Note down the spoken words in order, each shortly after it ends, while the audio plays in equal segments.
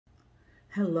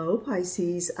Hello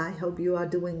Pisces, I hope you are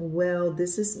doing well.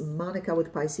 This is Monica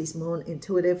with Pisces Moon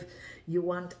Intuitive. You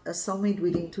want a soulmate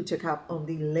reading to check up on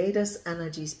the latest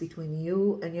energies between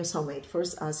you and your soulmate.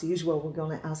 First, as usual, we're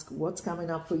going to ask what's coming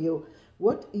up for you,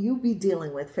 what you be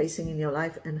dealing with, facing in your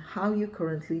life, and how you're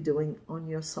currently doing on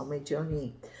your soulmate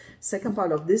journey. Second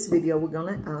part of this video, we're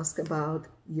going to ask about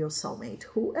your soulmate,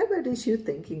 whoever it is you're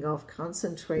thinking of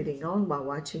concentrating on while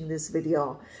watching this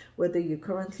video, whether you're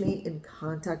currently in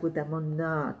contact with them or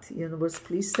not. Universe,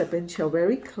 please step in, show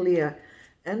very clear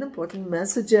and important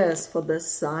messages for the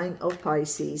sign of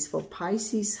Pisces, for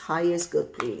Pisces' highest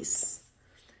good, please.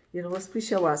 Universe, please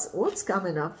show us what's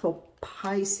coming up for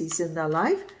Pisces in their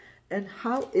life, and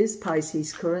how is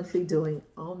Pisces currently doing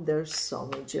on their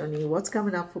soulmate journey? What's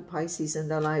coming up for Pisces in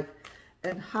their life,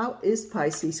 and how is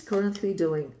Pisces currently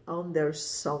doing on their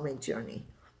soulmate journey?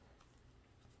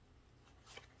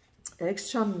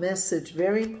 Extra message,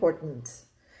 very important.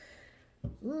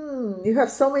 You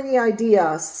have so many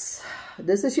ideas.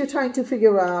 This is you trying to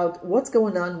figure out what's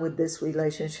going on with this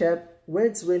relationship, where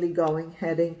it's really going,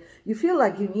 heading. You feel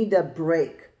like you need a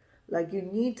break, like you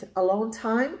need alone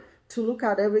time to look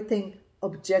at everything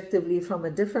objectively from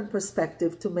a different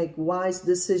perspective to make wise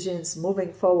decisions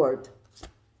moving forward.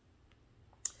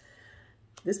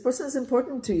 This person is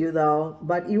important to you though,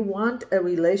 but you want a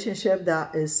relationship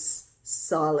that is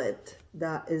solid,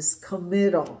 that is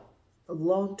committal,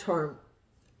 long-term.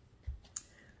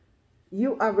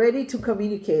 You are ready to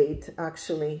communicate,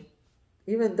 actually,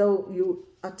 even though you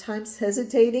at times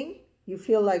hesitating, you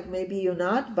feel like maybe you're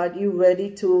not, but you're ready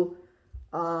to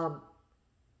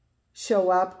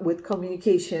show up with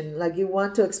communication, like you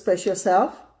want to express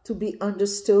yourself, to be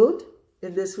understood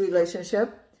in this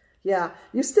relationship. Yeah,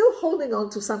 you're still holding on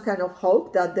to some kind of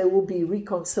hope that there will be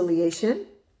reconciliation.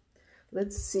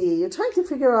 Let's see, you're trying to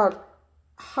figure out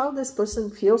how this person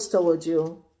feels towards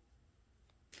you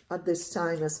at this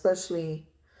time, especially.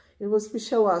 It will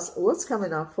show us what's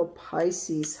coming up for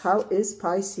Pisces. How is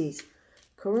Pisces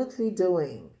currently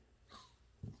doing?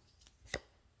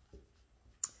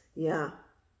 Yeah,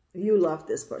 you love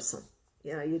this person.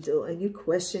 Yeah, you do. And you're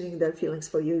questioning their feelings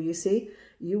for you. You see,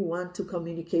 you want to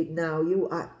communicate now. You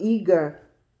are eager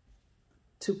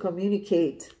to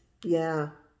communicate. Yeah.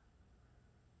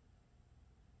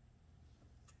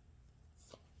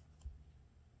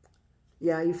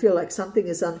 Yeah, you feel like something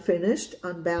is unfinished,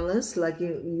 unbalanced, like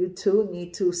you two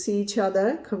need to see each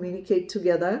other, communicate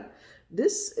together.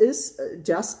 This is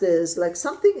justice, like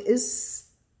something is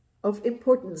of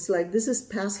importance, like this is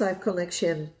past life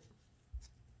connection.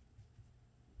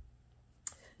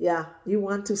 Yeah, you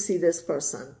want to see this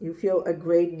person. You feel a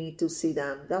great need to see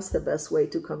them. That's the best way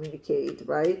to communicate,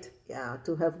 right? Yeah,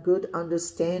 to have good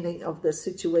understanding of the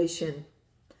situation.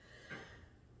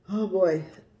 Oh boy.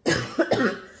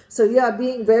 So you are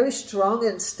being very strong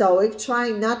and stoic,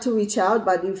 trying not to reach out,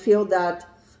 but you feel that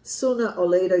sooner or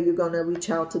later you're going to reach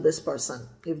out to this person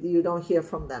if you don't hear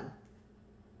from them.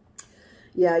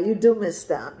 Yeah, you do miss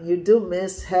them. You do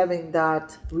miss having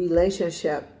that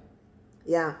relationship.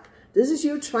 Yeah, this is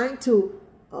you trying to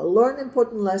learn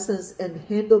important lessons and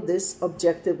handle this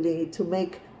objectively to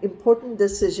make important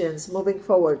decisions moving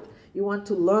forward. You want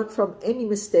to learn from any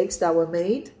mistakes that were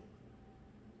made.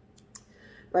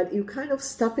 But you kind of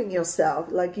stopping yourself,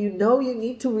 like you know you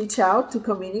need to reach out to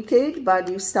communicate, but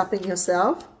you're stopping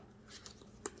yourself.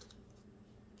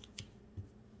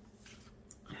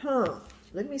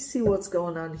 Let me see what's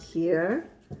going on here.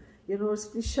 Universe,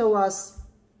 please show us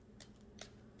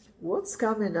what's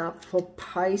coming up for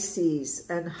Pisces,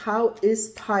 and how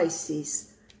is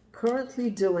Pisces currently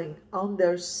doing on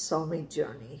their soulmate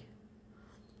journey.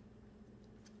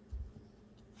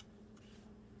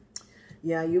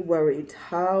 Yeah, you're worried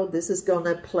how this is going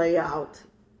to play out.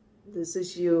 This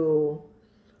is you.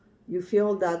 You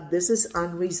feel that this is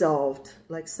unresolved,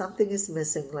 like something is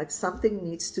missing, like something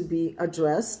needs to be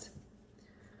addressed.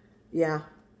 Yeah,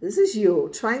 this is you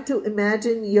trying to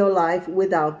imagine your life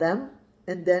without them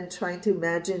and then trying to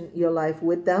imagine your life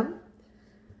with them.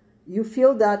 You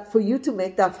feel that for you to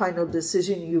make that final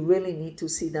decision, you really need to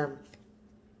see them.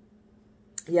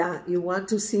 Yeah, you want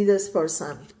to see this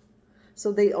person.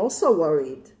 So they also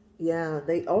worried. Yeah,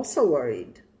 they also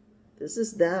worried. This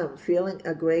is them feeling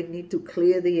a great need to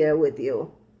clear the air with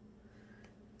you.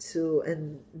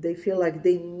 And they feel like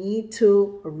they need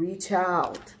to reach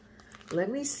out.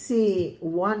 Let me see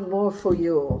one more for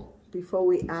you before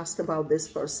we ask about this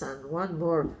person. One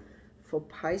more for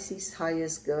Pisces'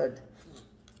 highest good.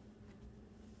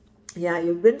 Yeah,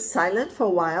 you've been silent for a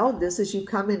while. This is you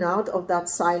coming out of that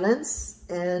silence,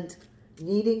 and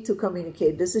needing to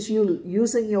communicate. This is you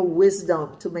using your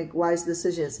wisdom to make wise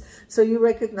decisions. So you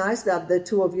recognize that the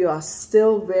two of you are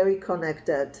still very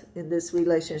connected in this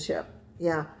relationship.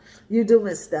 Yeah, you do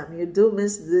miss them. You do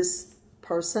miss this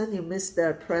person. You miss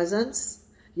their presence.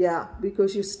 Yeah,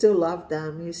 because you still love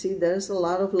them. You see, there's a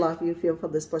lot of love you feel for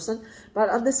this person. But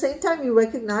at the same time, you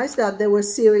recognize that there were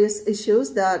serious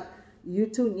issues that you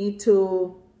two need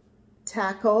to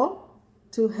tackle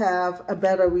to have a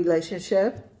better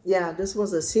relationship. Yeah, this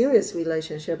was a serious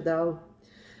relationship though.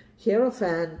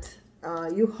 Hierophant,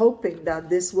 you hoping that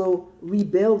this will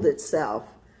rebuild itself.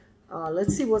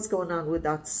 Let's see what's going on with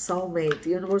that soulmate.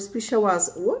 The universe, please show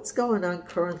us what's going on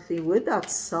currently with that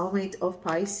soulmate of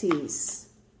Pisces.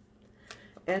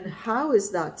 And how is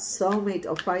that soulmate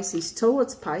of Pisces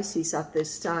towards Pisces at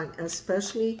this time,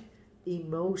 especially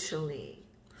emotionally?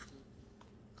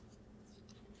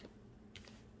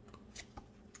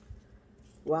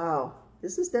 Wow,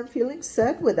 this is them feeling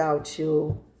sad without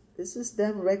you. This is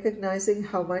them recognizing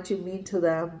how much you mean to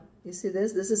them. You see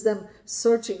this? This is them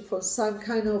searching for some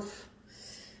kind of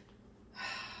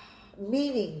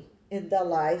meaning in their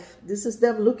life. This is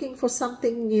them looking for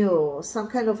something new, some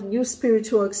kind of new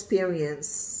spiritual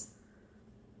experience.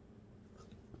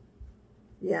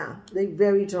 Yeah, they're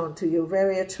very drawn to you,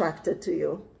 very attracted to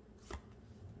you.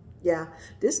 Yeah,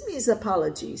 this means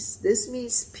apologies. This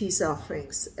means peace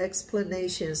offerings,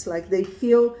 explanations, like they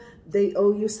feel they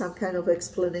owe you some kind of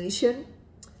explanation,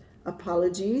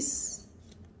 apologies.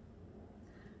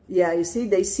 Yeah, you see,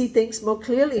 they see things more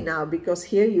clearly now, because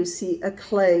here you see a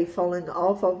clay falling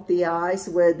off of the eyes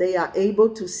where they are able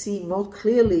to see more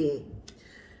clearly.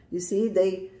 You see,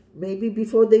 they maybe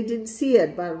before they didn't see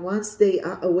it, but once they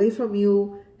are away from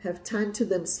you, have time to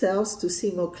themselves to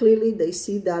see more clearly, they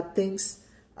see that things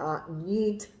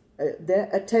need their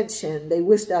attention. They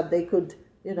wish that they could,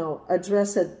 you know,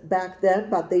 address it back then,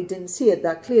 but they didn't see it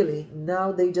that clearly.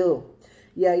 Now they do.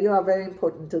 Yeah, you are very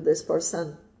important to this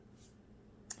person.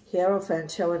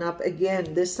 Hierophant showing up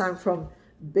again, this time from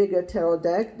bigger tarot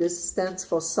deck. This stands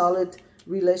for solid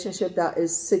relationship that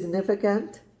is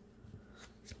significant.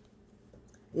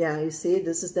 Yeah, you see,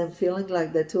 this is them feeling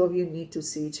like the two of you need to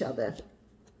see each other.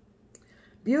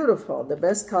 Beautiful. The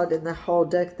best card in the whole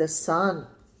deck, the Sun.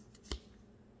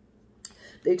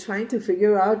 They're trying to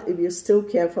figure out if you still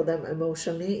care for them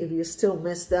emotionally, if you still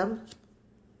miss them.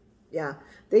 Yeah,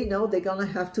 they know they're going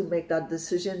to have to make that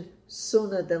decision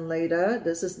sooner than later.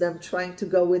 This is them trying to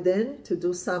go within, to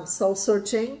do some soul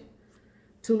searching,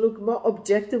 to look more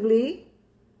objectively.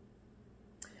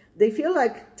 They feel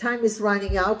like time is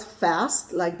running out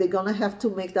fast, like they're going to have to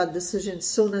make that decision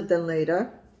sooner than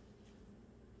later.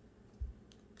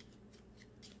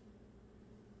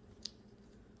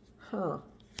 Huh.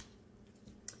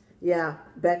 Yeah,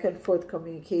 back and forth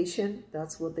communication,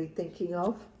 that's what they're thinking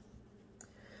of.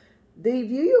 They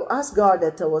view you as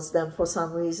guarded towards them for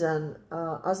some reason,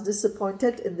 as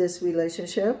disappointed in this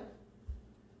relationship.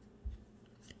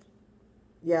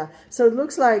 Yeah, so it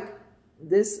looks like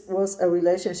this was a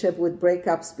relationship with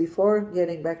breakups before,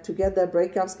 getting back together,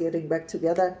 breakups, getting back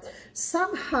together.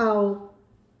 Somehow,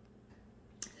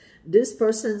 this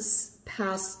person's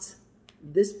past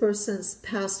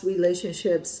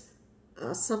relationships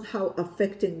are somehow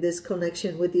affecting this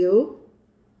connection with you.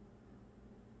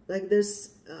 Like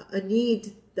there's a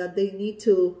need that they need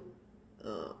to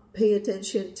pay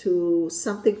attention to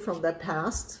something from their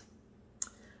past.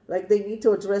 Like they need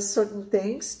to address certain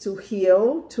things to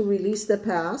heal, to release the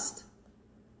past.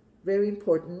 Very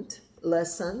important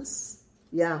lessons.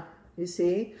 Yeah, you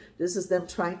see, this is them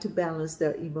trying to balance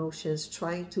their emotions,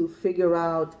 trying to figure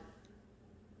out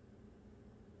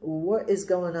what is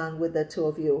going on with the two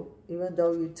of you. Even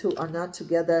though you two are not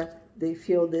together, they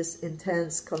feel this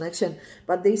intense connection.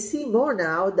 But they see more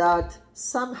now that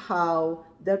somehow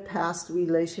their past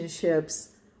relationships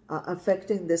are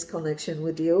affecting this connection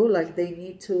with you. Like they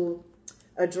need to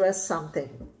address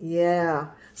something. Yeah.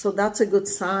 So that's a good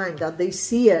sign that they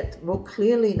see it more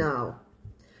clearly now.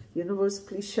 Universe,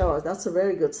 please show us. That's a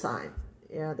very good sign.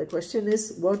 Yeah. The question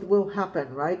is, what will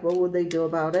happen, right? What will they do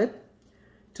about it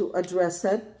to address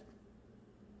it?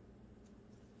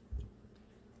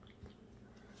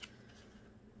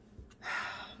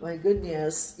 My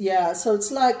goodness. Yeah, so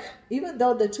it's like, even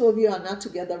though the two of you are not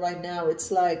together right now,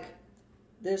 it's like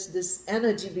there's this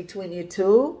energy between you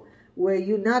two where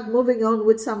you're not moving on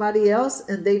with somebody else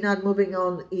and they're not moving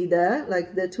on either.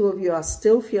 Like the two of you are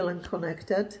still feeling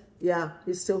connected. Yeah,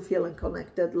 you're still feeling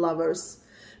connected, lovers.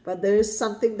 But there is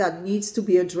something that needs to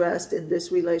be addressed in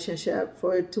this relationship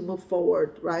for it to move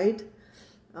forward, right?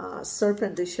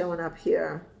 Serpent is showing up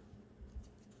here.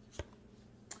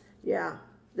 Yeah.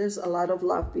 There's a lot of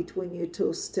love between you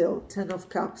two still. 10 of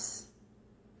Cups.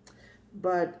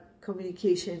 But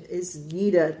communication is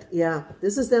needed. Yeah,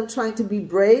 this is them trying to be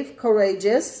brave,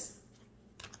 courageous,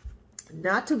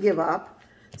 not to give up.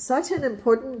 Such an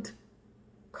important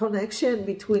connection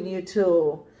between you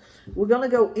two. We're going to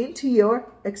go into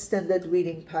your extended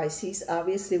reading, Pisces.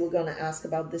 Obviously, we're going to ask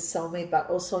about this soulmate, but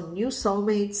also new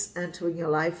soulmates entering your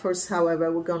life. First,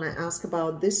 however, we're going to ask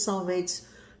about this soulmate's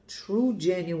true,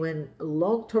 genuine,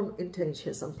 long-term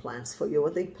intentions and plans for you.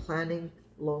 What they planning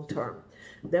long-term?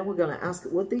 Then we're going to ask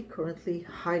what they currently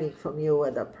hiding from you,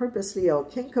 whether purposely or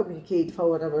can't communicate for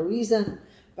whatever reason,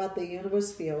 but the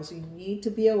universe feels you need to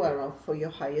be aware of for your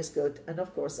highest good. And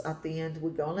of course, at the end,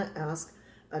 we're going to ask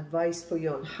advice for you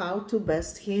on how to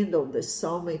best handle this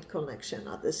soulmate connection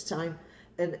at this time,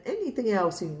 and anything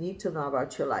else you need to know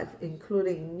about your life,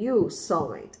 including new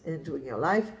soulmate entering your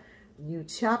life, new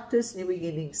chapters, new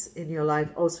beginnings in your life,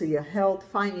 also your health,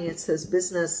 finances,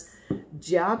 business,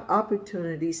 job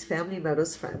opportunities, family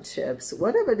matters, friendships,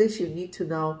 whatever it is you need to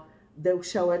know. They'll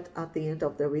show it at the end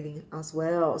of the reading as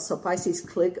well. So Pisces,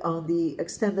 click on the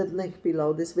extended link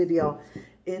below this video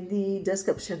in the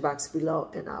description box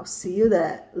below, and I'll see you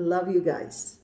there. Love you guys.